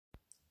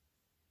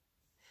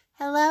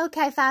Hello,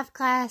 K5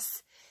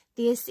 class.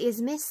 This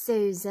is Miss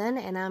Susan,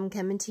 and I'm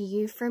coming to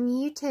you from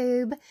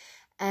YouTube.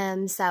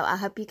 So I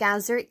hope you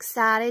guys are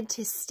excited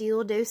to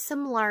still do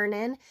some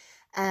learning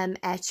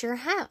at your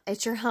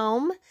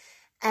home.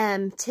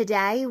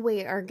 Today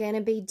we are going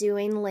to be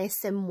doing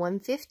lesson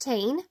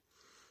 115.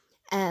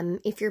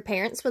 If your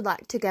parents would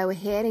like to go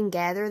ahead and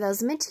gather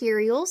those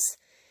materials,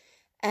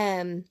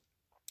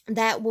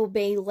 that will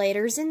be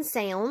Letters and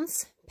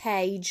Sounds,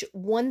 page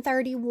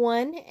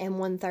 131 and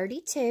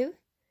 132.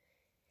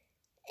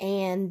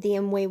 And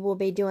then we will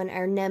be doing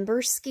our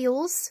number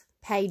skills,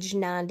 page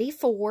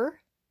 94.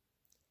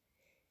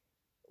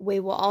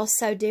 We will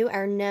also do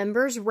our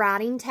numbers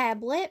writing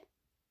tablet,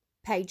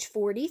 page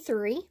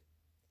 43.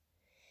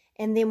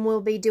 And then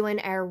we'll be doing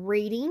our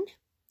reading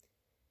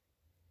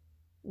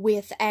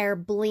with our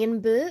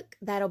blend book.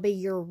 That'll be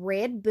your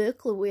red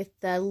book with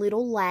the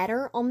little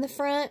ladder on the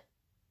front.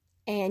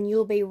 And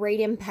you'll be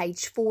reading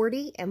page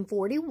 40 and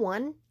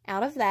 41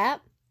 out of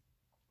that.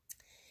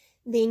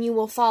 Then you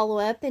will follow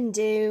up and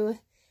do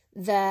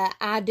the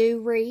I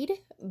Do Read,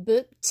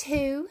 Book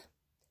 2,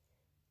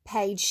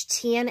 page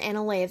 10 and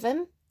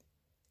 11.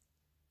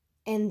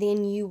 And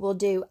then you will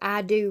do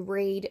I Do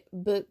Read,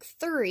 Book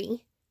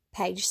 3,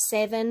 page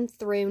 7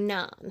 through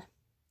 9.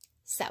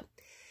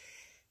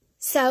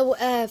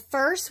 So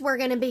first we're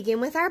going to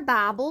begin with our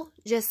Bible,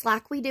 just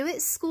like we do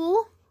at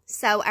school.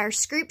 So our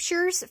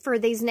scriptures for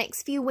these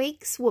next few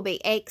weeks will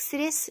be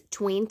Exodus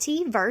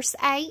 20, verse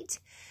 8.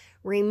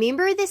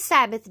 Remember the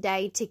Sabbath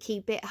day to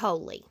keep it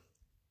holy.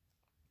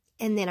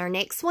 And then our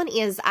next one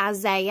is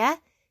Isaiah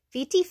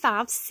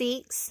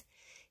 55:6.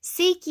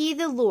 Seek ye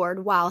the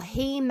Lord while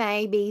he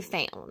may be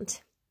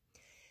found.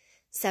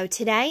 So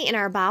today in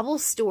our Bible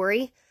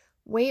story,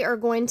 we are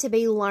going to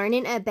be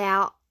learning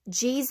about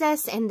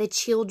Jesus and the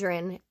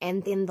children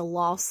and then the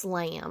lost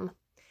lamb.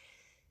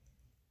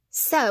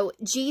 So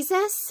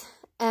Jesus,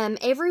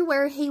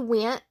 everywhere he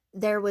went,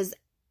 there was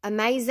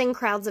amazing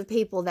crowds of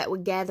people that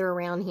would gather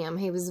around him.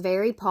 He was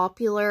very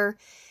popular.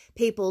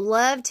 People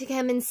loved to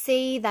come and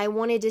see. They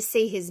wanted to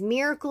see his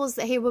miracles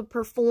that he would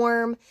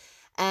perform.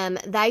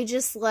 They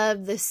just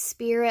loved the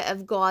Spirit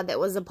of God that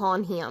was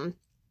upon him.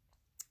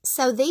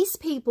 So these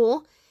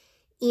people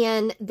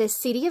in the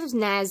city of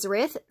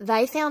Nazareth,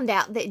 they found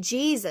out that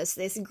Jesus,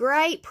 this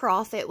great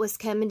prophet, was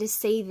coming to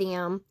see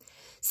them.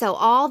 So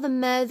all the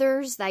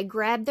mothers, they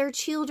grabbed their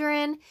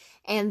children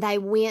and they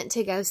went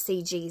to go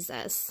see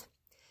Jesus.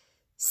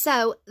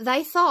 So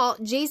they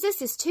thought Jesus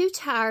is too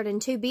tired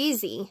and too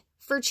busy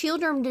for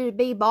children to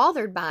be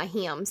bothered by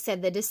him,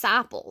 said the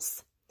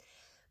disciples.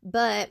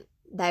 But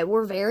they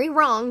were very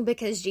wrong,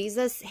 because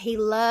Jesus, he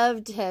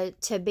loved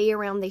to be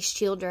around these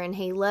children.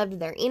 He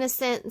loved their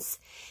innocence.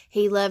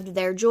 He loved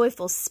their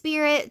joyful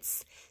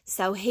spirits.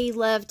 So he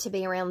loved to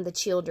be around the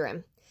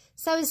children.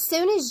 So as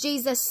soon as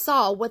Jesus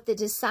saw what the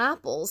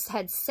disciples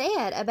had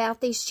said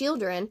about these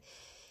children,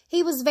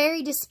 he was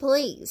very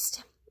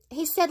displeased.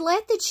 He said,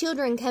 "Let the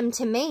children come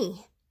to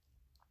me.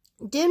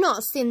 Do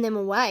not send them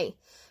away,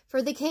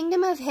 for the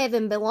kingdom of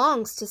heaven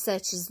belongs to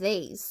such as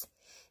these."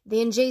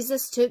 Then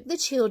Jesus took the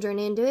children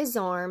into his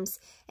arms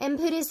and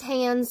put his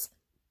hands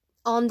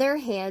on their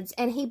heads,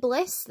 and he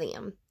blessed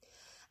them.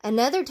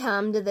 Another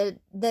time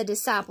the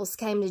disciples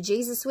came to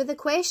Jesus with a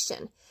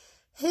question.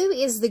 "Who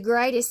is the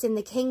greatest in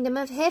the kingdom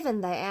of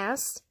heaven?" they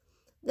asked.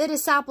 The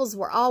disciples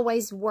were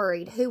always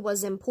worried who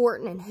was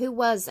important and who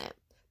wasn't.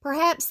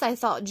 Perhaps they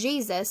thought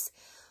Jesus,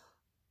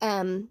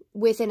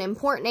 with an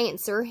important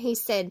answer, he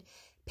said,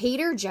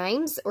 Peter,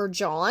 James, or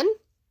John.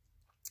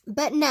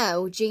 But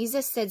no,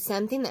 Jesus said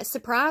something that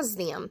surprised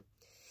them.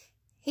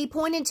 He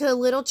pointed to a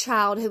little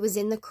child who was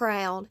in the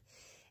crowd,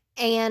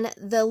 and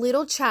the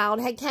little child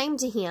had came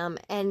to him,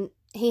 and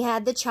he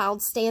had the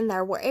child stand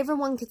there where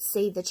everyone could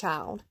see the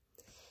child.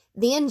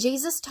 Then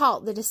Jesus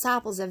taught the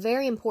disciples a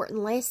very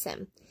important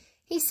lesson.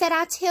 He said,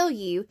 "I tell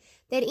you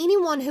that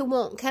anyone who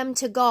won't come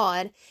to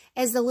God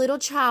as the little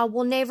child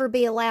will never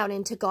be allowed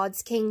into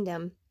God's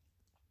kingdom."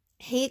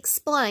 He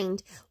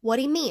explained what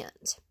he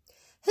meant.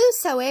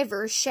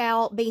 "Whosoever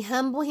shall be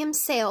humble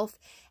himself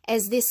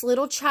as this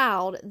little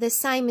child, the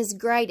same is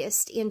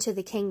greatest into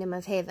the kingdom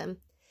of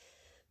heaven."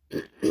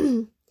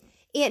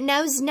 It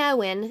knows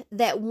knowing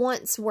that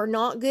once we're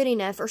not good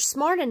enough or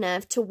smart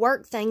enough to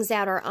work things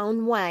out our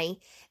own way,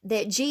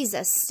 that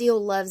Jesus still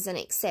loves and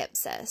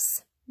accepts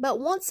us, but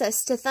wants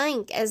us to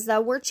think as though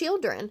we're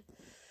children.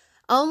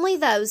 Only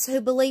those who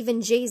believe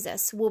in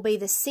Jesus will be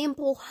the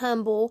simple,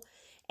 humble,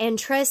 and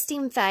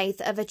trusting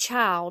faith of a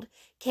child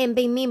can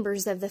be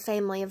members of the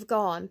family of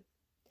God.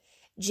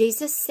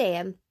 Jesus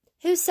said,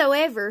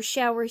 "Whosoever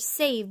shall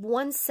receive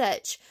one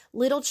such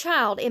little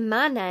child in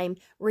my name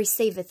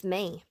receiveth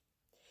me."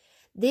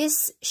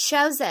 This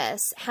shows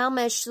us how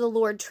much the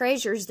Lord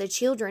treasures the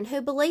children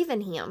who believe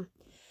in him.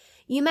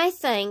 You may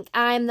think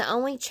I'm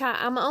only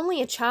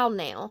a child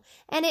now,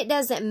 and it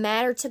doesn't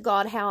matter to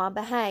God how I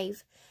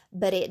behave,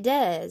 but it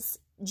does.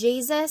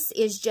 Jesus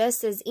is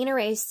just as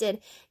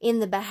interested in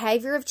the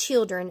behavior of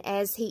children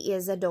as he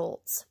is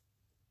adults.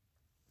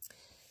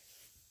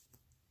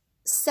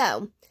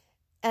 So,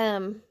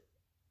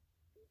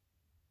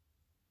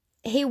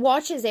 He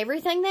watches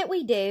everything that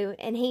we do,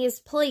 and he is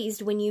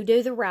pleased when you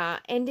do the right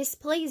and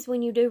displeased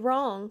when you do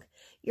wrong.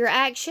 Your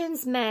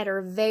actions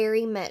matter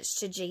very much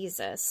to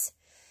Jesus.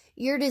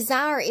 Your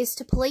desire is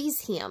to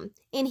please him.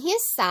 In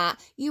his sight,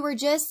 you are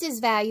just as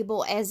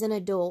valuable as an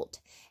adult.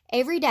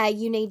 Every day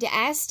you need to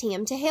ask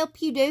him to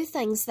help you do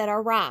things that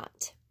are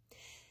right,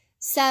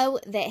 so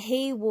that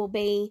he will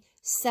be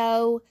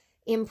so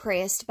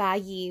impressed by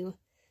you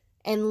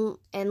and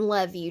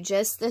love you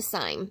just the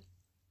same.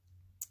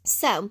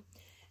 So,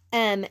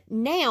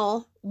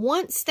 now,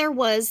 once there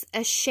was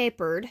a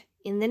shepherd,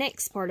 in the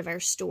next part of our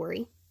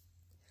story,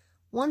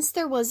 once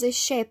there was a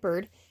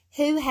shepherd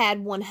who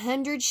had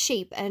 100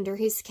 sheep under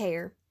his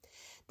care.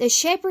 The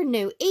shepherd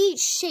knew each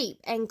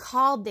sheep and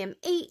called them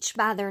each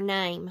by their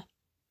name.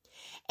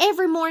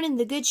 Every morning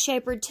the good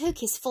shepherd took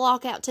his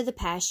flock out to the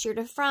pasture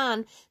to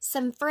find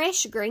some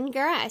fresh green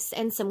grass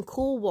and some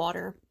cool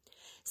water.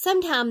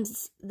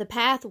 Sometimes the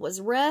path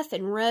was rough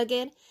and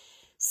rugged,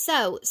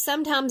 so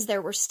sometimes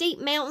there were steep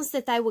mountains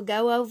that they would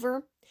go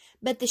over,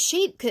 but the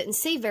sheep couldn't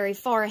see very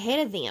far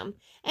ahead of them,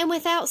 and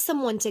without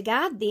someone to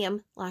guide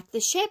them, like the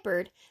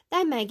shepherd,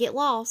 they may get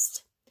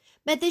lost.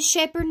 But the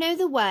shepherd knew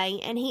the way,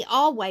 and he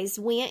always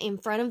went in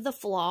front of the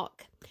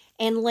flock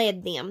and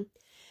led them.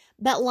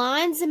 But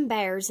lions and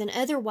bears and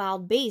other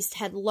wild beasts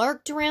had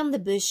lurked around the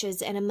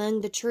bushes and among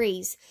the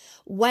trees,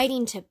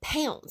 waiting to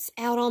pounce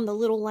out on the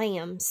little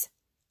lambs.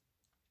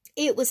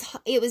 It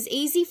was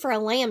easy for a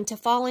lamb to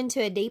fall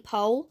into a deep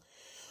hole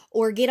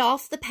or get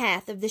off the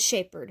path of the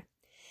shepherd.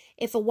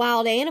 If a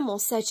wild animal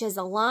such as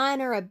a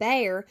lion or a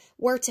bear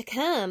were to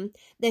come,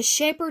 the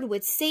shepherd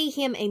would see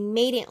him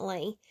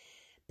immediately,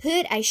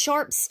 put a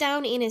sharp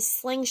stone in his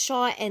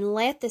slingshot, and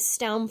let the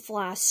stone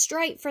fly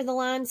straight for the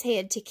lion's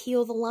head to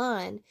kill the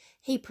lion.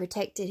 He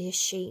protected his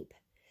sheep.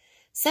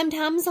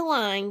 Sometimes a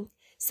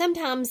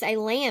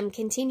lamb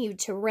continued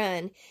to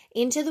run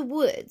into the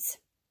woods.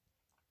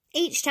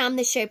 Each time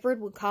the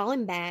shepherd would call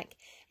him back,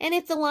 and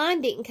if the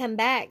lion didn't come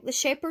back, the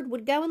shepherd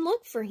would go and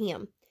look for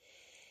him.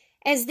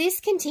 As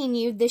this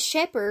continued, the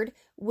shepherd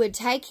would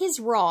take his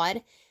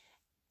rod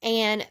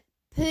and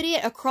put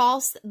it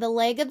across the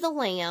leg of the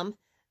lamb,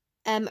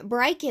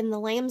 breaking the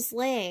lamb's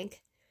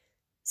leg.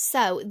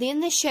 So then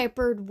the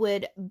shepherd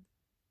would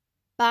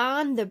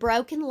bind the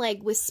broken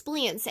leg with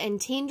splints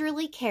and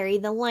tenderly carry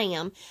the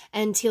lamb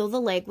until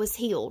the leg was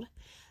healed.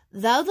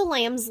 Though the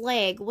lamb's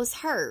leg was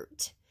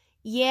hurt,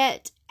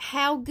 yet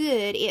how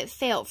good it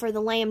felt for the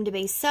lamb to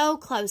be so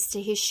close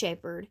to his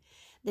shepherd.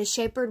 The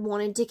shepherd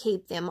wanted to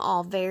keep them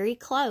all very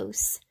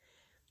close.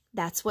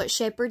 That's what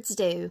shepherds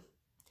do.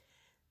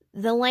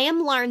 The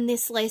lamb learned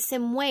this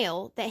lesson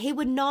well, that he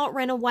would not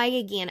run away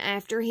again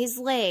after his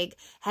leg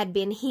had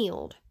been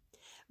healed.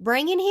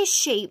 Bringing his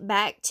sheep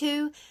back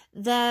to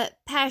the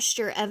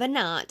pasture of a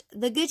night,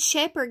 the good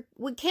shepherd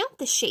would count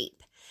the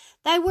sheep.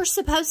 They were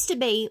supposed to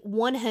be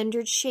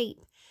 100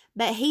 sheep,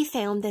 but he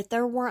found that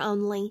there were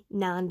only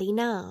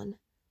 99.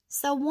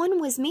 So one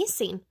was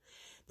missing.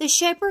 The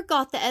shepherd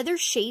got the other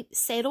sheep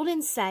settled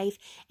and safe,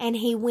 and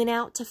he went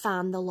out to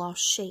find the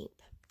lost sheep.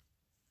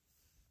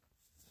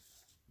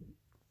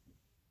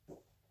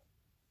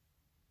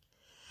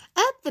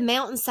 Up the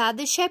mountainside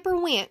the shepherd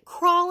went,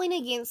 crawling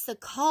against the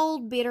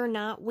cold, bitter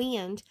night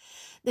wind.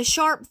 The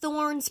sharp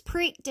thorns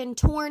pricked and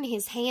torn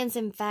his hands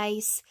and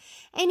face,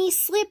 and he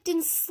slipped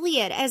and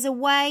slid as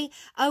away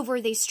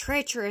over these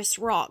treacherous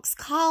rocks,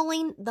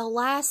 calling the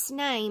lost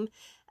name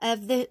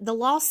of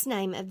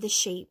the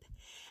sheep.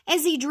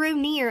 As he drew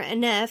near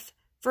enough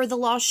for the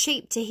lost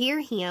sheep to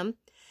hear him,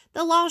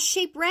 the lost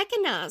sheep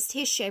recognized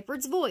his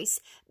shepherd's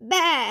voice.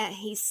 "Bah,"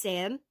 he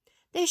said.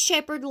 The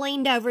shepherd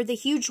leaned over the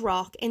huge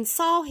rock and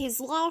saw his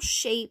lost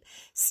sheep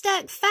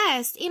stuck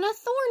fast in a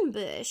thorn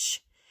bush.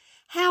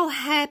 How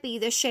happy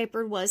the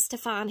shepherd was to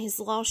find his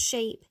lost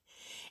sheep.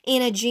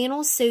 In a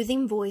gentle,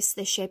 soothing voice,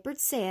 the shepherd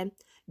said,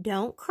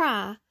 "Don't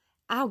cry,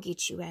 I'll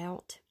get you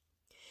out."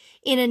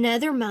 In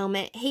another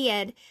moment, he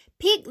had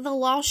picked the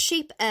lost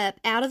sheep up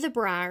out of the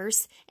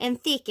briars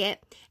and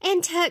thicket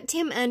and tucked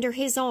him under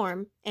his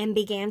arm and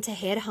began to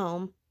head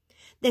home.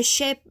 The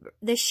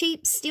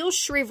sheep still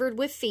shivered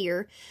with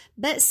fear,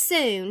 but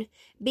soon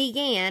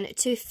began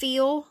to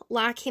feel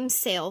like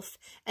himself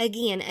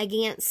again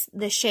against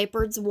the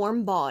shepherd's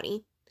warm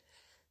body.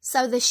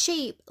 So the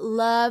sheep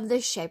love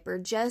the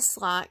shepherd just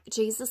like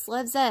Jesus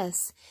loves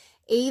us.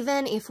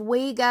 Even if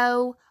we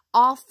go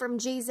off from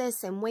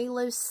Jesus and we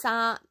lose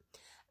sight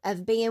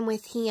of being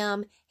with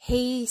him,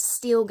 he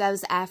still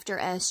goes after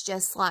us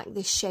just like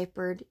the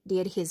shepherd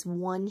did his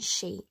one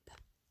sheep.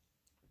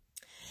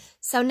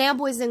 So now,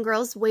 boys and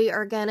girls, we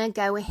are going to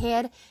go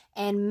ahead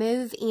and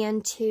move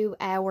into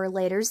our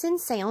letters and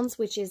sounds,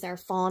 which is our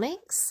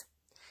phonics.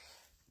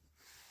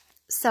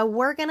 So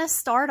we're going to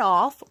start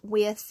off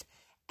with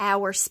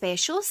our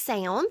special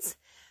sounds.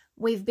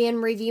 We've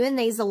been reviewing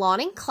these a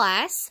lot in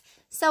class.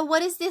 So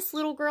what is this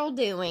little girl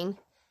doing?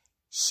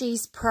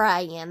 She's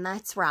praying.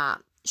 That's right.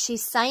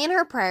 She's saying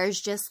her prayers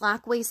just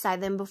like we say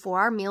them before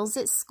our meals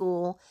at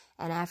school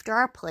and after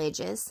our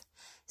pledges.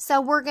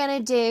 So we're going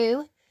to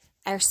do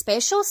our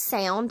special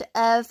sound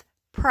of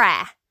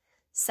pray.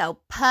 So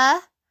P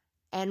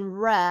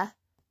and R,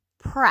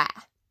 pray.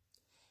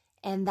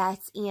 And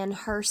that's in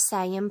her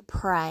saying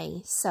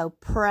pray. So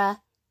pray.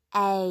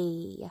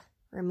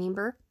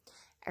 Remember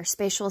our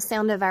special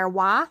sound of our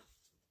Y?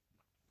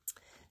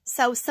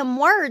 So some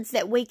words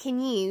that we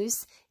can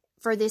use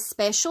for this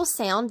special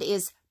sound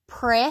is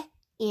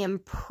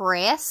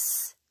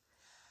impress,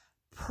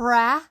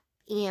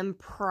 in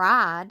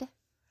pride,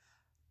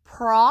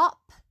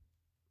 prop,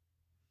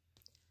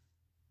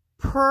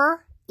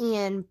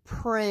 in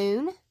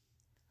prune,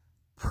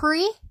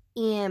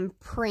 in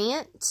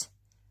print,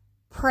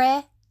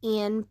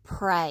 in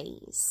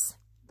praise.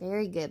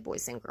 Very good,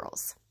 boys and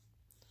girls.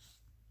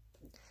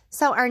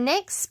 So our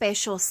next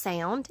special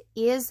sound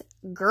is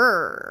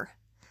grr.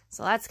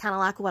 So that's kind of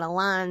like what a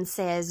line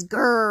says,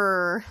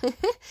 grr.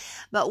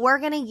 But we're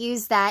going to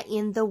use that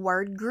in the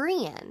word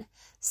grin.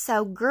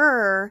 So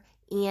grr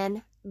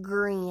in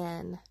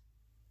grin.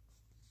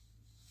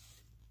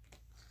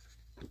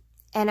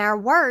 And our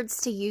words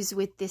to use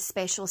with this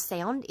special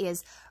sound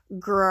is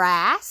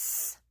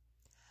grass,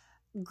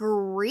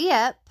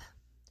 grip,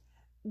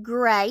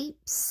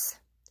 grapes,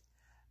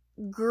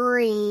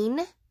 green,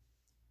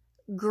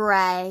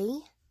 gray,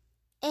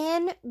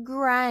 and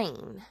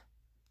grain.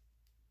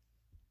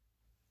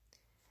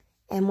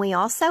 And we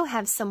also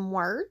have some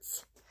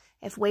words.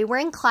 If we were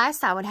in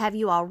class, I would have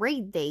you all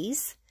read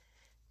these.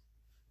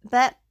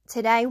 But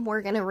today,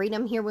 we're going to read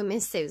them here with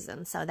Miss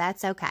Susan, so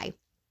that's okay.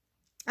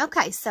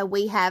 Okay, so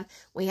we have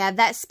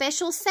that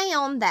special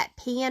sound, that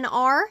P and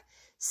R.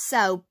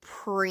 So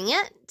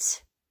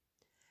print,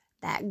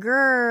 that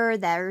grr,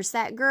 there's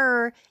that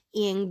grr,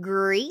 in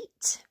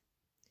greet,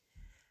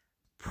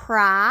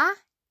 pry,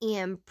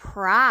 in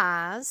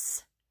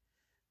prize,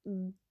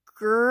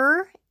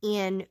 grr,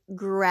 in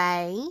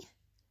gray,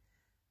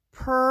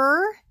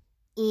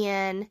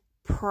 in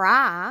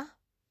pry,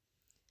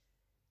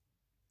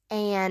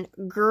 and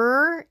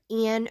grr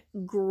in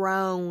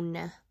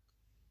grown.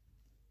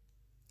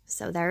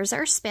 So there's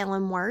our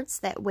spelling words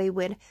that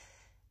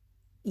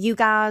you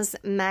guys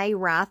may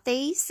write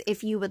these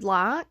if you would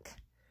like.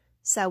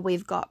 So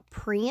we've got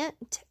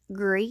print,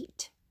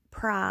 greet,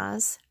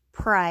 prize,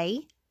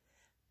 pray,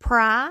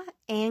 pry,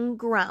 and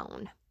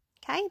grown.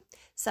 Okay,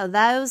 so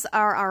those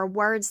are our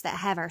words that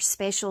have our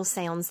special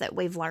sounds that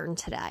we've learned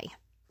today.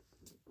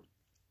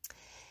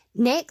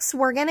 Next,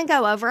 we're going to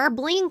go over our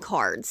blend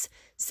cards.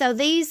 So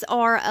these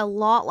are a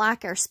lot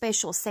like our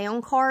special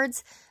sound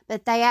cards,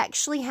 but they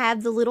actually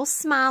have the little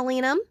smile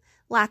in them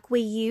like we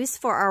use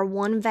for our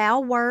one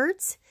vowel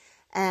words.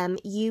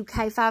 You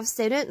K5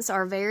 students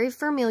are very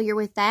familiar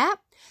with that.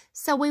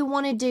 So we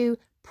want to do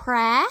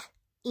pray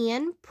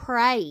in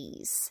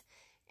praise.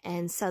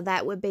 And so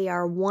that would be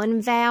our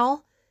one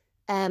vowel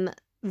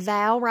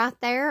right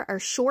there, our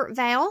short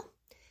vowel.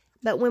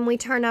 But when we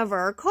turn over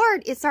our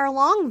card, it's our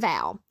long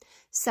vowel.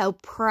 So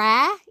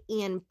pray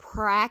in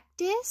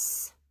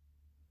practice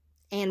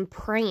and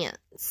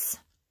prance.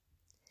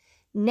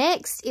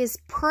 Next is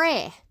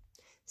pray.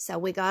 So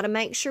we got to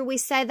make sure we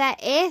say that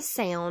eh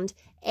sound,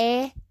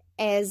 eh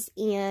as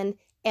in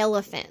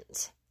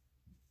elephant.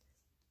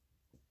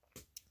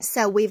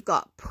 So we've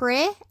got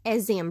pray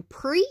as in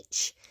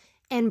preach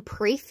and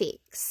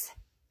prefix.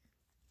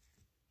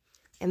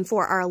 And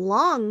for our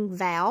long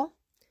vowel,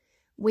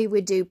 we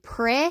would do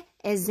pray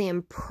as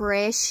in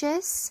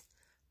precious,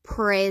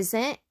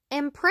 present,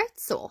 and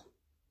pretzel.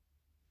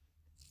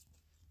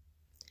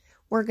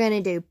 We're going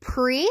to do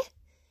pre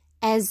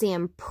as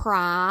in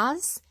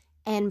prize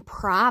and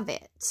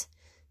private.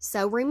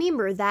 So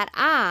remember that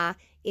I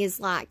is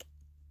like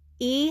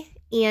E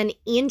in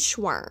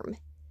inchworm,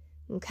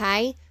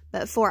 okay?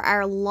 But for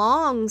our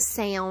long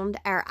sound,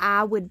 our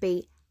I would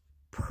be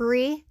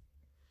pre,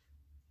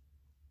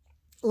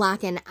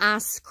 like an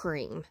ice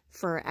cream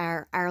for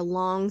our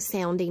long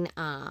sounding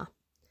I.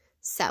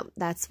 So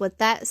that's what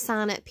that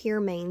sign up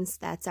here means.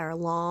 That's our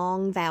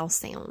long vowel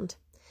sound.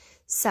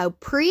 So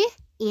pre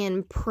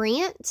in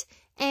print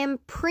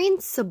and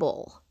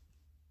principle.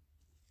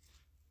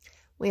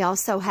 We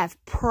also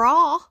have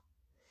pra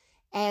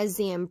as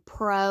in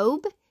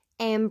probe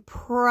and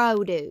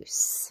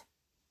produce.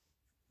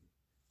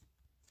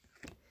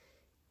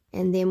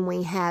 And then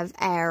we have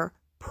our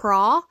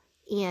pra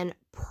in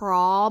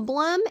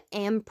problem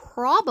and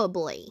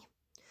probably.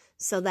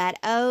 So that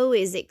O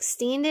is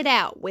extended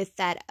out with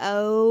that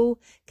O,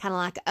 kind of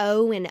like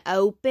O in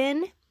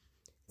open.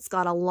 It's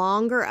got a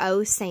longer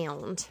O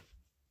sound.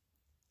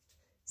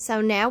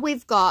 So now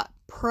we've got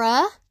pr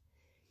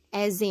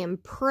as in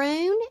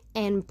prune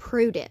and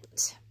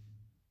prudent.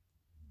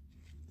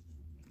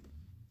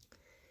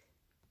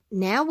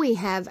 Now we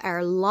have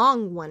our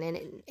long one,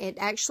 and it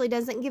actually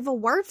doesn't give a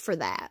word for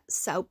that.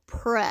 So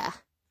pr.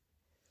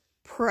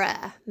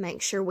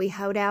 Make sure we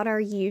hold out our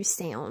U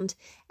sound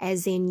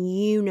as in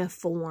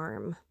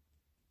uniform.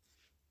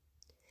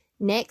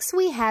 Next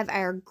we have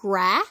our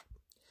gra.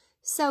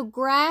 So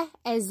gra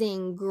as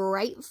in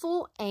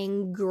grateful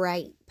and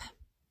grape.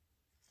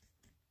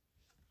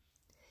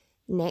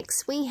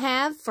 Next we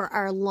have for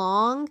our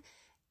long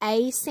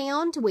A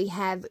sound, we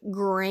have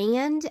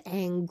grand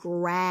and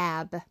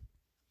grab.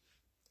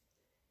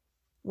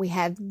 We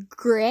have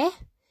gre,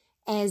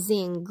 as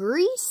in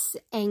grease,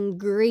 and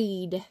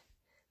greed.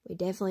 We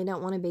definitely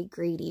don't want to be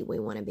greedy. We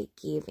want to be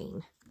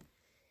giving.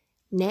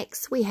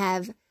 Next, we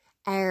have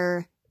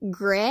our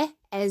gre,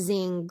 as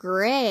in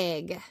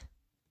Greg.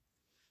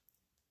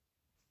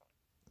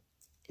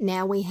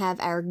 Now we have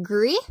our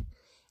gri,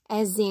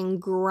 as in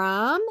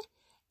gram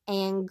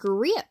and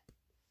grip.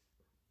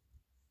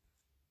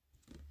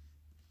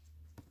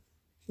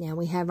 Now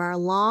we have our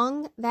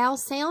long vowel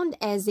sound,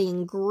 as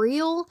in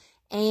grill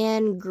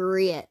and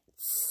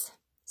grits.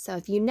 So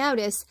if you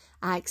notice,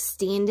 I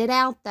extended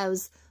out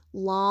those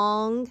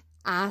long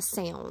I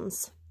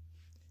sounds.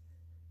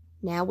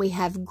 Now we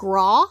have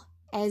gra,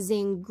 as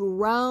in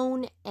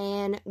grown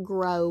and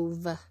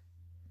grove.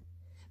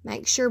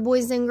 Make sure,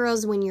 boys and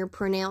girls, when you're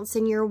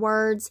pronouncing your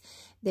words,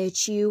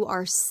 that you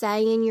are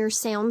saying your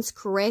sounds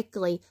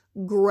correctly.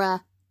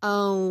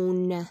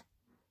 Grown.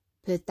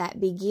 Put that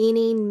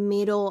beginning,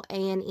 middle,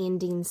 and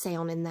ending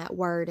sound in that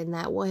word, and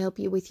that will help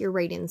you with your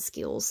reading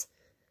skills.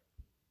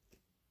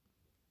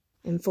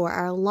 And for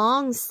our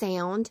long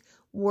sound,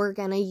 we're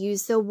going to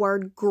use the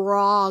word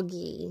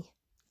groggy.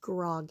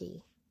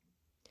 Groggy.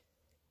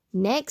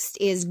 Next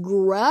is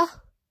gr,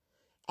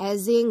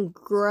 as in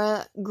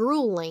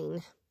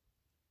grueling.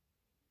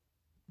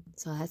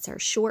 So that's our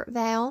short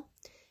vowel.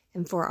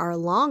 And for our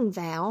long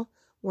vowel,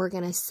 we're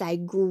going to say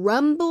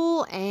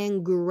grumble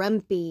and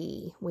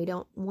grumpy. We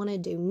don't want to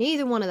do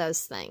neither one of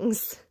those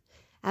things.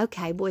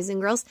 Okay, boys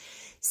and girls.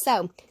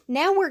 So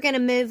now we're going to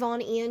move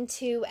on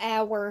into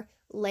our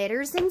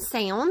letters and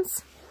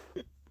sounds.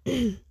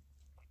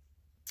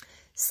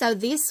 So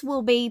this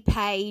will be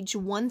page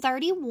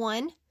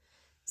 131.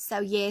 So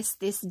yes,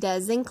 this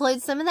does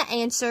include some of the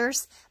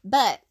answers,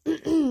 but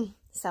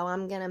so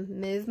I'm going to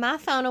move my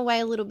phone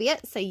away a little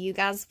bit so you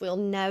guys will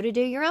know to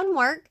do your own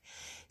work.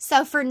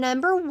 So for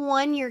number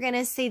 1, you're going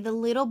to see the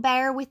little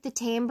bear with the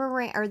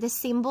tambourine, or the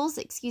cymbals,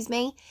 excuse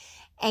me.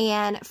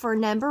 And for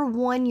number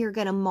 1, you're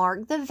going to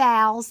mark the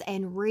vowels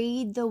and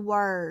read the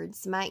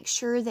words. Make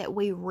sure that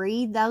we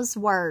read those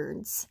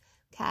words,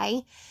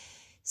 okay?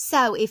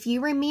 So if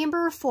you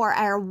remember, for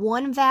our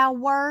one vowel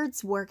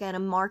words, we're going to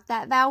mark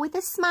that vowel with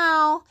a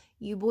smile.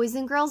 You boys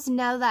and girls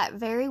know that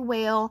very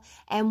well.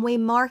 And we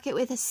mark it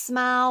with a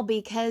smile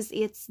because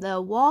it's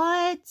the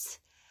what?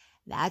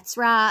 That's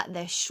right,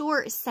 the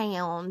short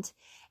sound.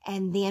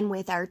 And then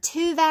with our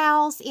 2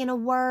 vowels in a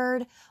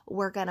word,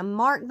 we're going to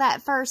mark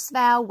that first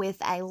vowel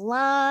with a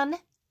line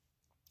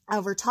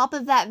over top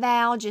of that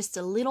vowel, just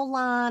a little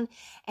line.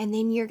 And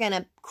then you're going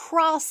to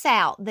cross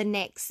out the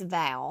next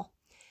vowel.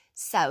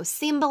 So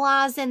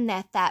symbolizing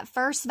that that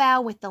first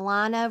vowel with the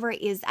line over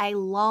it is a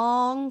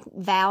long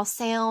vowel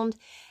sound,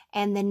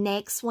 and the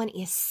next one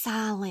is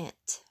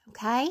silent,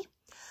 okay?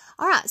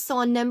 All right, so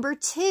on number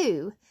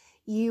 2,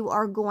 you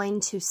are going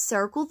to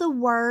circle the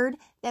word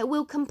that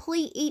will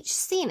complete each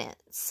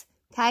sentence,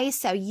 okay?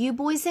 So you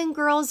boys and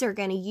girls are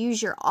going to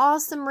use your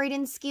awesome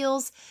reading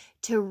skills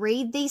to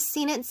read these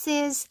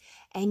sentences,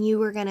 and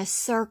you are going to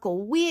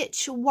circle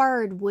which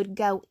word would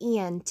go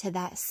into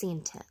that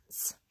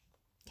sentence,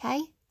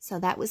 okay? So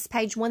that was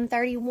page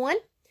 131.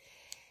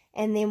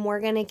 And then we're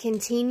going to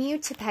continue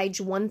to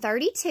page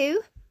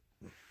 132.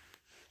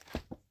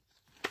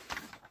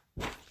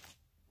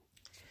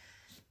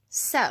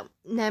 So,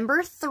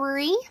 number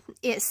 3,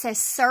 it says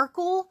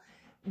circle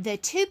the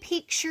 2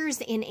 pictures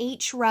in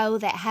each row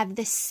that have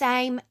the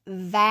same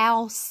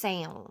vowel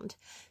sound.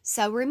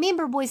 So,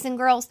 remember, boys and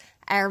girls,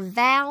 our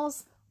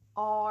vowels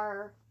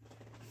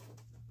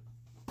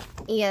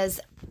is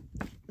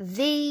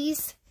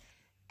these.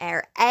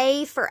 Our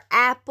A for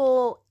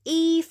apple,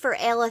 E for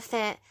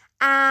elephant,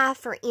 I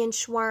for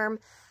inchworm,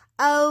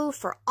 O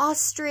for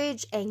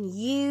ostrich, and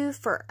U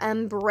for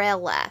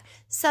umbrella.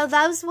 So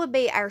those would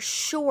be our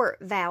short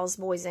vowels,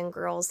 boys and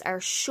girls,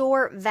 our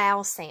short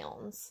vowel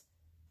sounds.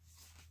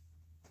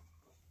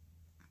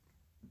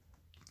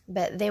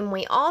 But then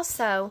we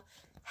also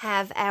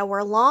have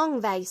our long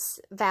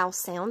vowel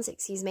sounds,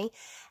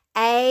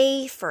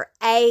 A for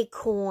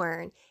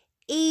acorn,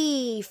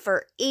 E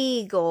for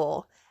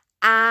eagle,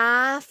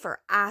 I for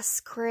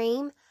ice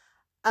cream,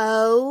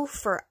 O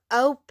for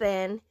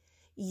open,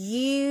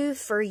 U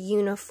for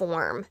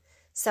uniform.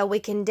 So we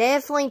can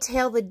definitely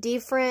tell the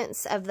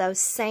difference of those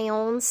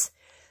sounds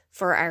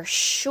for our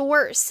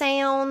short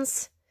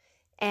sounds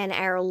and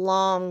our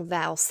long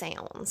vowel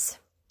sounds.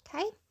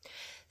 Okay,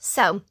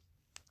 so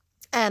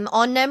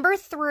on number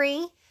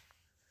 3,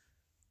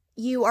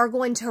 you are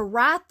going to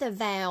write the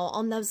vowel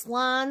on those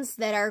lines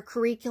that our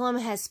curriculum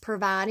has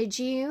provided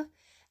you.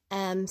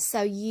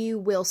 So you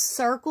will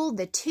circle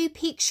the 2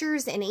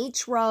 pictures in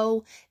each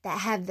row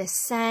that have the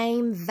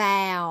same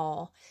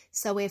vowel.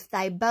 So if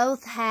they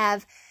both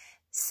have,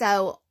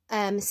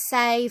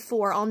 say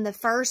for on the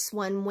first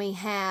one, we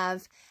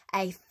have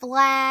a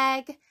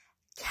flag,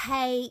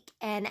 cake,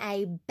 and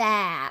a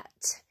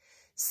bat.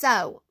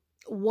 So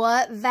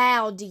what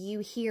vowel do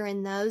you hear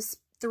in those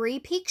 3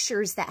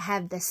 pictures that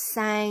have the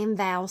same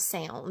vowel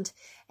sound?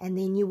 and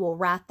then you will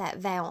write that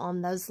vowel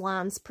on those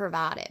lines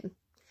provided.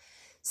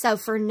 So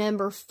for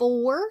number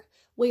 4,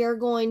 we are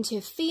going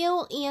to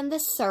fill in the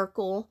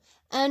circle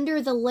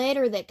under the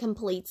letter that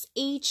completes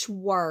each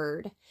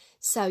word.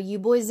 So you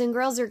boys and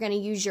girls are going to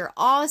use your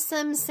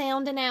awesome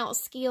sounding out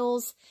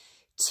skills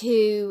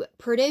to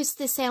produce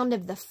the sound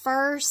of the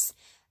first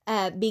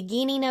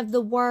beginning of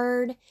the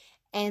word,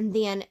 and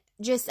then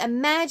just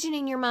imagine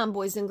in your mind,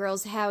 boys and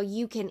girls, how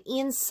you can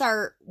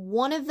insert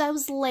one of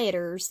those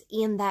letters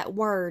in that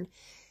word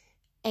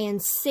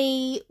and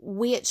see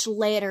which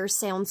letter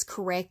sounds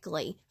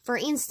correctly. For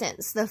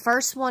instance, the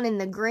first one in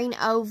the green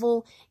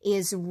oval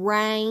is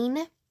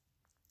rain.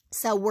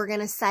 So we're going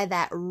to say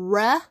that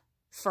R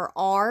for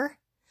R,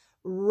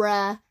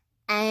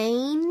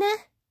 rain,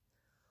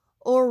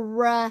 or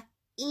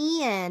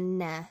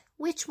rain.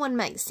 Which one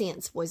makes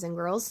sense, boys and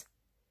girls?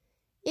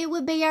 It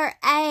would be our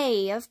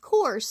A, of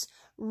course.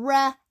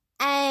 Rain.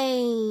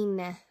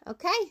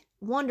 Okay,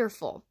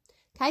 wonderful.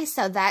 Okay,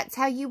 so that's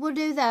how you will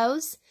do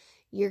those.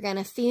 You're going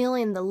to fill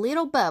in the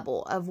little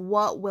bubble of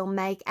what will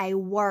make a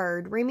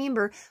word.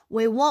 Remember,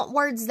 we want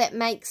words that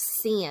make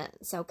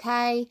sense,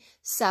 okay?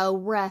 So,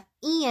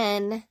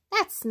 rain,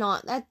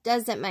 that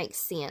doesn't make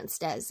sense,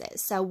 does it?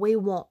 So, we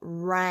want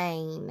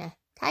rain,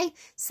 okay?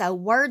 So,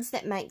 words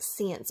that make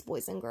sense,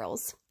 boys and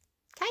girls,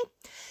 okay?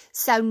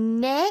 So,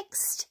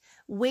 next,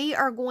 we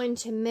are going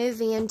to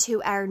move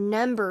into our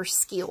number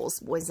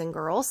skills, boys and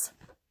girls.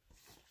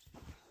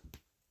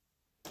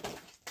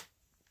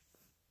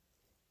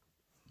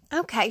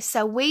 Okay,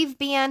 so we've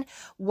been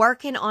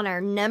working on our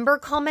number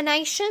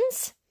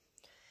combinations.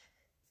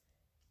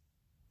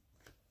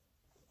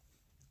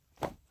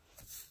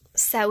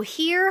 So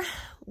here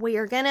we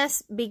are going to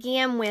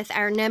begin with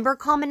our number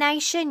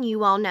combination.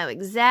 You all know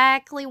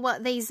exactly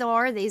what these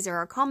are. These are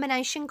our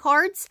combination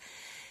cards.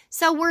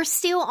 So we're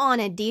still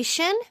on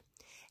addition,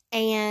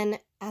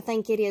 and I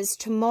think it is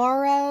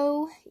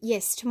tomorrow.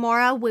 Yes,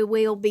 tomorrow we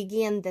will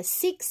begin the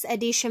 6th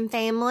addition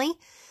family.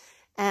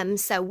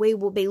 So we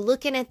will be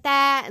looking at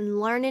that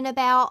and learning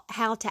about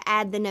how to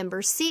add the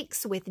number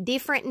 6 with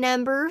different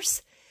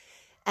numbers.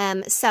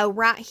 So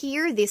right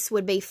here, this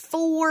would be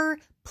 4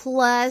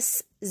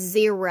 plus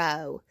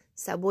 0.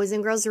 So boys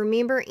and girls,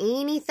 remember,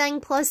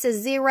 anything plus a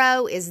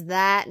 0 is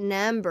that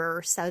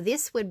number. So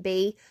this would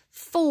be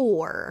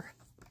 4.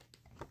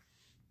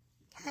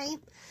 Okay.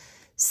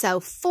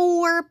 So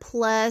 4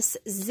 plus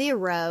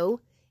 0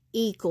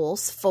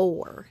 equals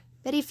 4.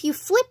 But if you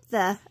flip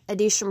the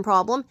addition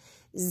problem,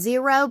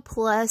 0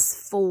 plus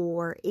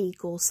 4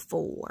 equals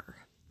 4.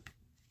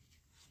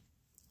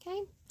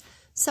 Okay,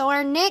 so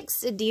our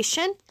next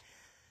addition,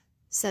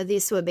 so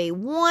this would be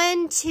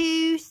 1,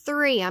 2,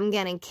 3. I'm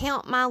going to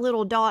count my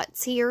little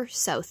dots here.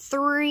 So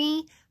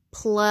 3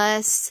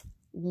 plus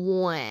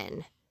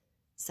 1.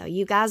 So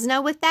you guys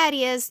know what that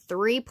is.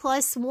 3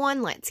 plus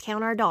 1. Let's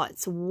count our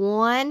dots.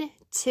 1,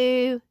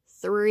 2,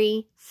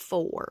 3,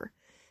 4.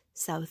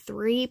 So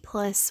 3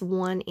 plus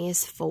 1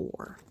 is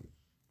 4.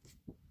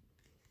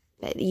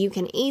 But you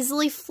can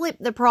easily flip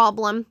the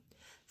problem.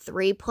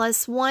 3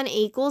 plus 1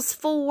 equals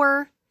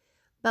 4.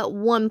 But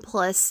 1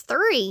 plus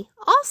 3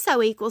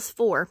 also equals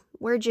 4.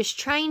 We're just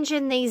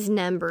changing these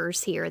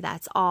numbers here.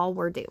 That's all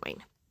we're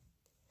doing.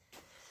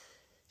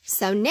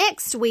 So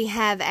next we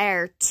have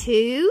our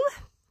 2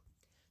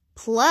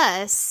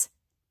 plus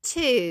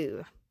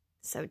 2.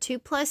 So 2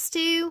 plus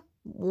 2,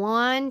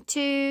 1,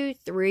 2,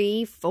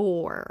 3,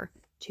 4.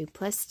 2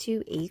 plus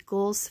 2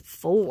 equals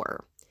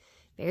 4.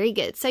 Very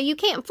good. So you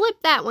can't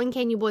flip that one,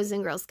 can you, boys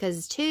and girls?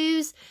 Because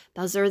 2's,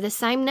 those are the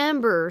same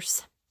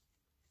numbers.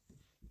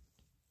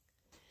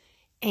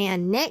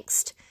 And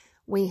next,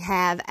 we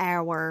have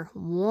our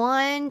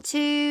 1,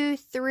 2,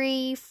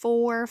 3,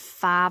 4,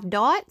 5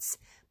 dots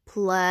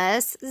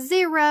plus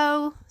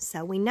 0.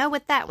 So we know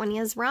what that one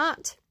is,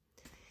 right?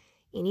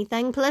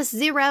 Anything plus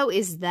 0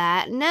 is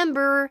that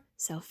number.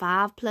 So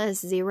 5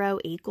 plus 0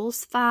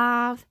 equals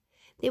 5.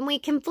 Then we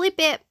can flip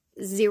it.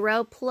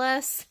 0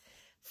 plus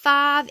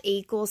 5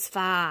 equals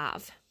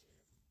 5.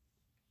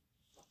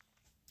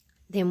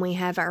 Then we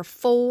have our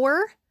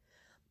 4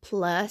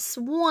 plus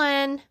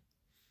 1.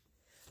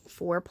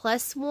 4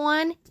 plus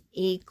 1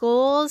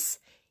 equals,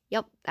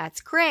 yep,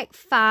 that's correct,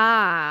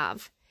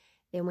 5.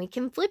 Then we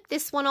can flip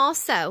this one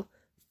also.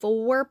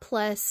 4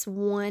 plus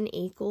 1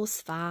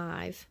 equals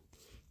 5.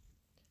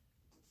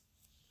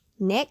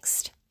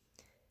 Next,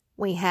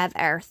 we have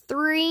our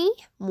 3.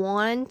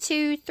 1,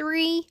 2,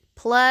 3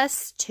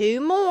 plus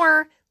 2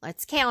 more.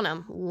 Let's count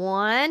them.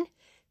 1,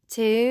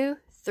 2,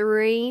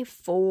 3,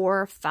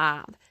 4,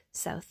 5.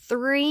 So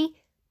 3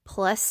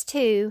 plus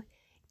 2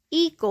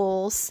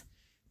 equals,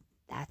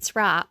 that's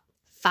right,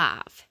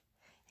 5.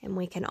 And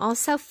we can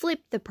also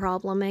flip the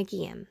problem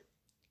again.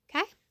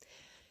 Okay?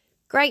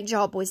 Great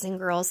job, boys and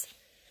girls.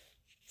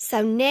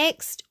 So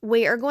next,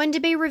 we are going to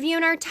be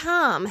reviewing our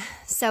time.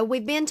 So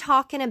we've been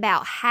talking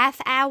about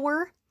half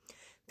hour.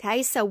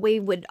 Okay, so we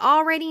would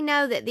already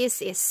know that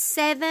this is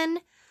 7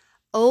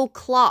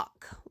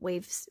 o'clock.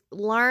 We've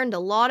learned a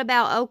lot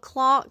about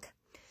o'clock.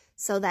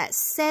 So that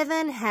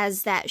 7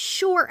 has that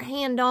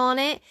shorthand on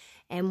it,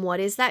 And what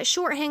is that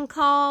shorthand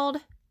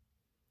called?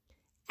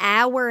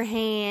 Hour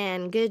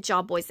hand. Good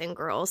job, boys and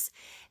girls.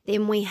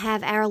 Then we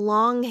have our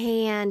long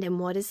hand. And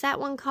what is that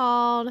one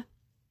called?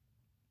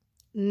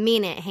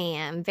 Minute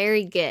hand.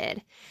 Very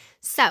good.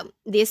 So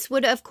this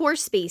would, of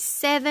course, be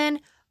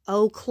 7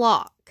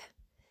 o'clock.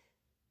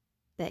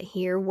 But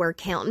here we're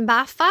counting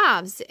by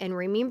fives. And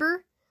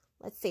remember,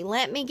 let's see,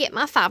 let me get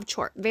my 5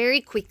 chart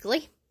very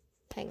quickly.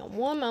 Hang on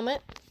one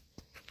moment.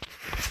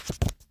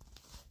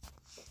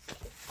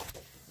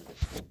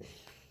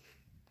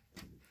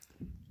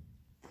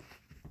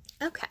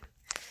 Okay,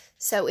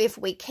 so if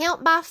we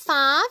count by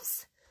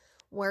fives,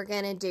 we're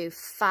going to do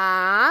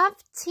 5,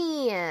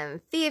 10,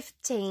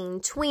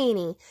 15,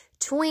 20,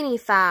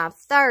 25,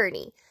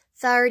 30,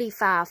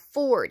 35,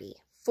 40,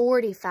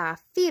 45,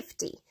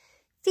 50,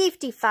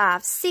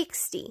 55,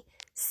 60,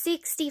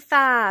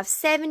 65,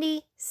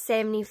 70,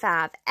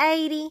 75,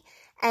 80,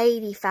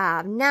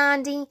 85,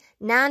 90,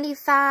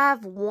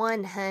 95,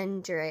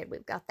 100.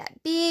 We've got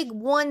that big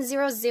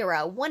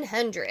 100,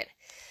 100.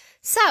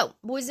 So,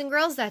 boys and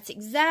girls, that's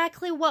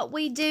exactly what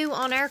we do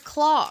on our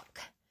clock.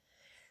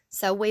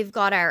 So, we've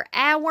got our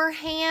hour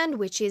hand,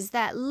 which is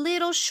that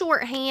little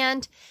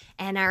shorthand,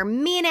 and our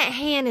minute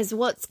hand is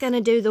what's going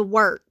to do the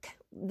work.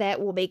 That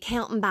will be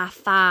counting by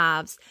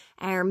fives.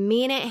 Our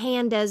minute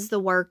hand does the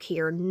work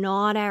here,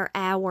 not our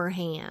hour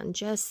hand,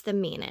 just the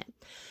minute.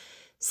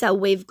 So,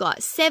 we've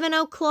got 7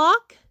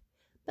 o'clock,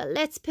 but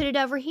let's put it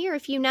over here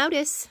if you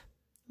notice.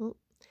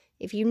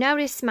 If you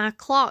notice my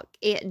clock,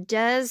 it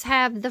does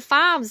have the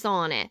fives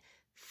on it.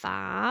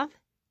 5,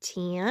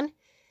 10,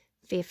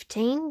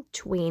 15,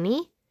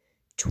 20,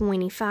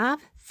 25,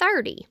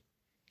 30.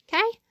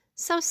 Okay?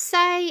 So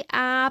say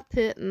I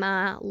put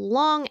my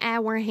long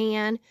hour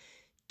hand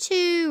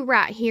to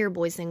right here,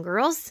 boys and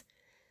girls.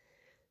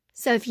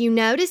 So if you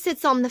notice,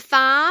 it's on the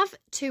 5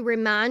 to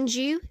remind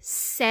you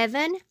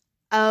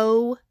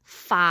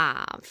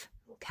 7:05.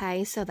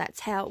 Okay? So that's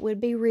how it would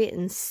be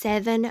written,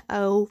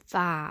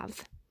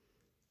 7:05.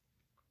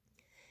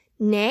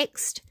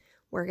 Next,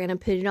 we're going to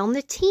put it on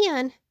the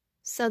 10.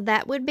 So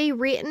that would be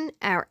written,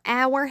 our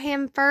hour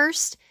hand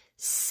first,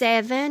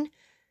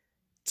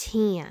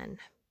 7:10.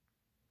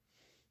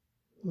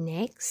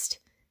 Next,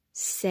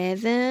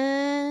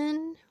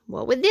 7,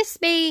 what would this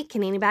be?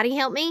 Can anybody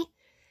help me?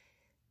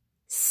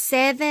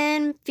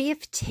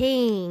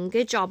 7:15.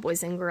 Good job,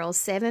 boys and girls,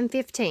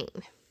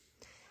 7:15.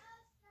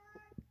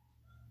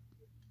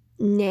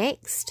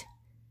 Next,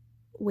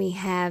 we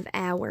have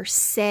our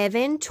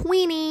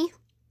 7:20.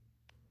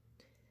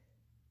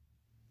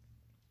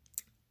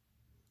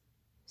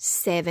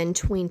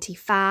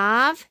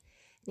 7:25.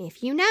 And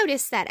if you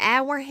notice that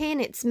hour hand,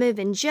 it's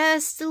moving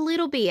just a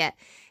little bit.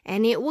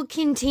 And it will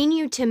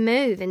continue to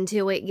move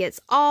until it gets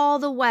all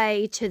the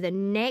way to the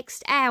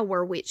next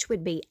hour, which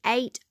would be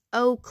 8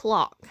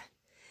 o'clock.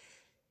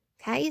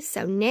 Okay,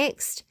 so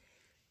next,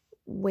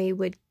 we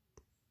would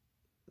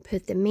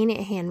put the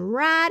minute hand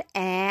right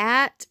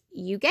at,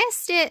 you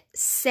guessed it,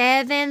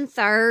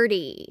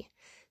 7:30.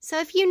 So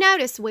if you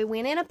notice, we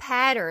went in a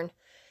pattern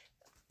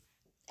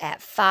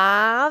at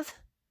 5,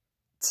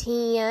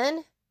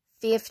 10,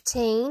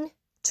 15,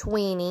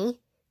 20,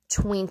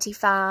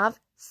 25,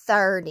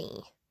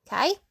 30.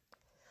 Okay?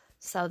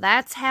 So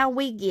that's how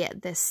we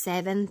get the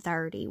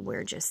 7:30.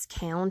 We're just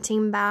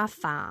counting by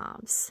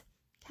fives.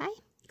 Okay?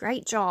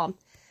 Great job.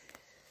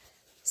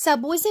 So,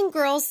 boys and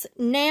girls,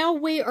 now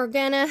we are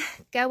going to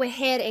go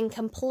ahead and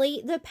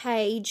complete the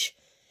page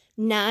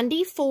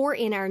 94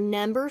 in our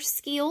number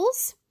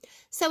skills.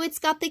 So, it's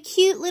got the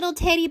cute little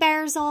teddy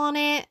bears on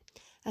it.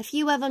 A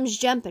few of them's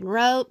jumping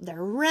rope.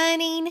 They're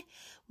running.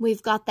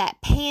 We've got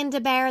that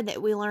panda bear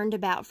that we learned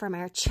about from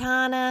our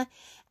China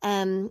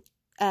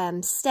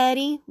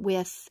study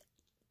with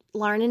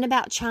learning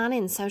about China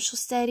and social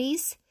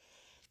studies.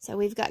 So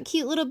we've got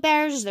cute little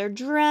bears. They're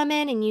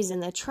drumming and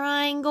using the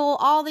triangle.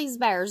 All these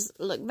bears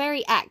look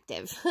very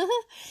active.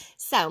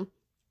 So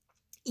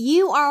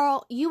you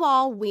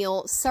all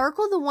will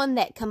circle the one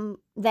that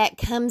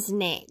comes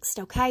next.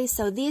 Okay,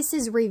 so this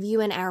is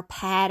reviewing our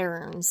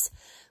patterns.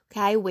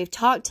 Okay, we've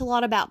talked a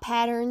lot about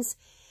patterns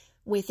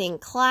within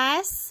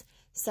class.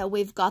 So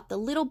we've got the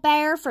little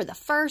bear for the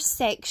first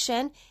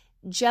section,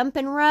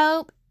 jumping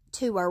rope,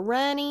 2 are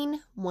running,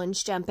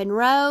 1's jumping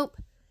rope.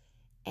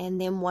 And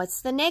then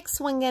what's the next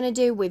one going to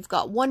do? We've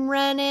got 1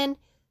 running.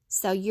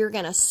 So you're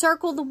going to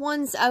circle the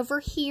ones over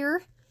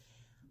here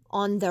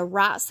on the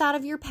right side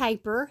of your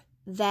paper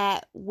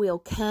that will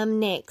come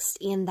next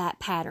in that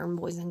pattern,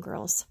 boys and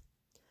girls.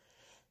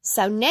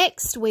 So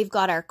next we've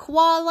got our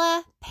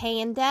koala,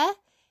 panda,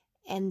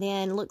 and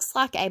then looks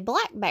like a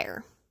black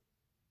bear.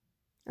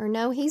 Or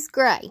no, he's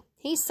gray.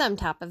 He's some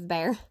type of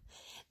bear.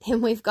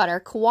 Then we've got our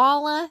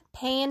koala,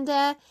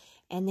 panda,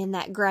 and then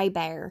that gray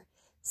bear.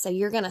 So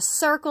you're going to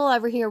circle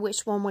over here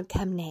which one would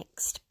come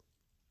next.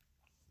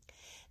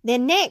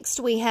 Then next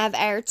we have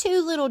our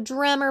 2 little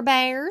drummer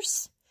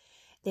bears.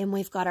 Then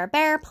we've got our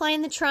bear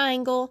playing the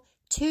triangle,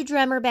 2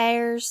 drummer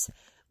bears.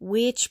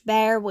 Which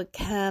bear would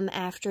come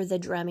after the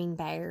drumming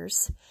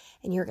bears?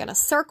 And you're going to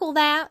circle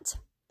that.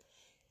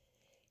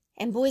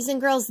 And boys and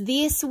girls,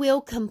 this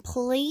will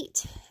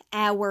complete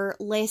our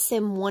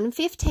lesson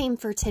 115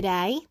 for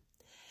today.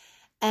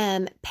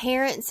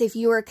 Parents, if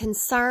you are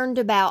concerned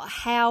about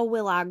how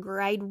will I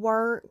grade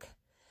work,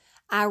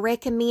 I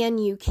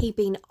recommend you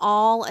keeping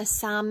all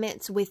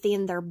assignments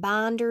within their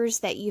binders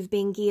that you've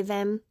been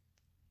given.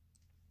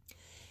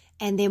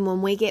 And then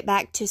when we get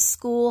back to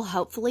school,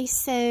 hopefully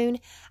soon,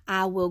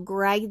 I will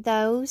grade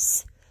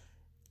those.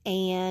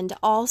 And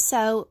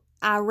also,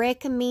 I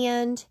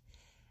recommend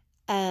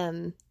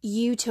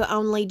you to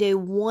only do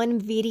one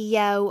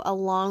video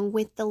along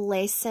with the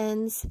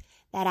lessons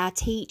that I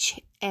teach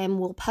and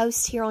will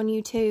post here on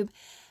YouTube,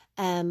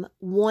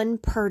 one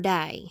per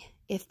day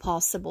if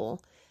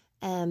possible.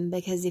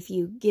 Because if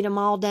you get them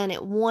all done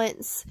at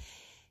once,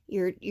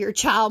 your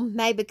child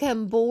may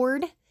become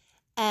bored.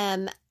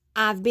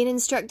 I've been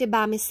instructed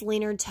by Miss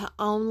Leonard to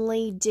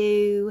only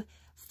do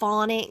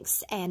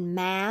phonics and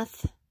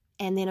math,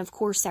 and then of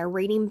course our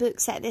reading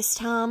books at this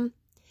time.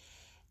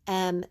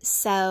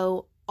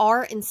 So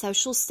art and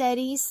social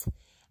studies,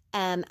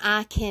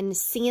 I can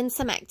send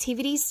some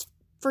activities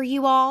for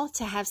you all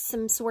to have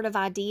some sort of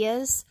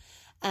ideas.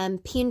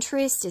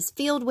 Pinterest is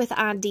filled with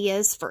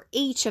ideas for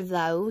each of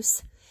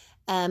those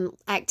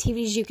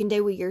activities you can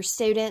do with your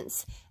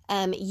students.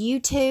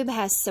 YouTube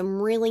has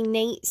some really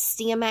neat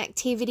STEM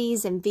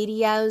activities and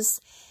videos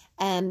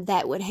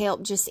that would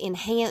help just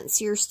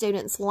enhance your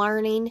students'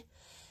 learning.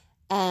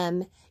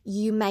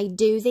 You may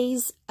do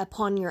these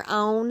upon your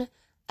own,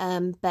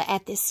 but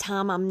at this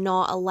time I'm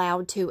not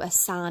allowed to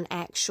assign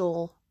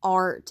actual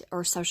art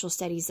or social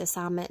studies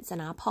assignments,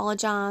 and I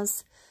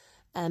apologize.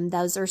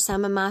 Those are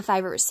some of my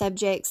favorite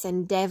subjects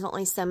and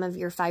definitely some of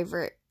your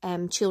favorite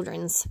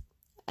children's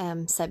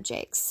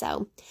subjects.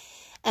 So,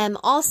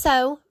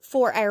 also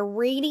for our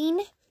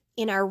reading,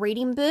 in our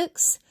reading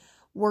books,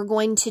 we're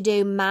going to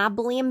do My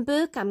Blend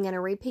Book. I'm going to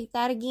repeat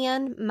that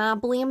again. My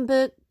Blend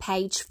Book,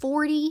 page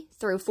 40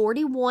 through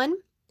 41.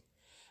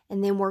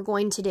 And then we're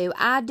going to do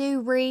I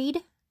Do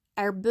Read,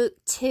 our book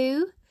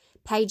 2,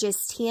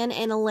 pages 10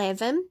 and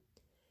 11.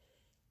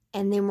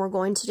 And then we're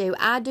going to do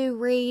I Do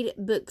Read,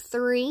 book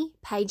 3,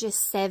 pages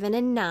 7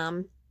 and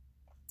 9.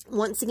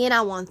 Once again,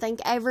 I want to thank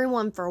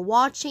everyone for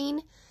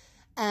watching.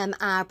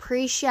 I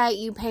appreciate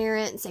you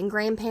parents and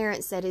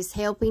grandparents that is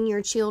helping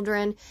your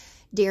children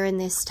during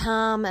this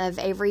time of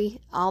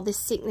all this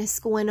sickness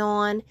going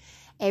on.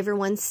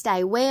 Everyone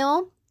stay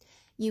well.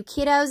 You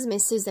kiddos,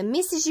 Miss Susan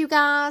misses you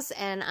guys,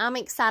 and I'm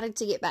excited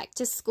to get back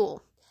to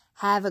school.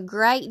 Have a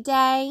great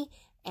day,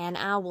 and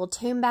I will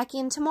tune back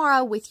in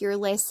tomorrow with your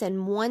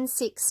lesson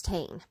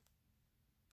 116.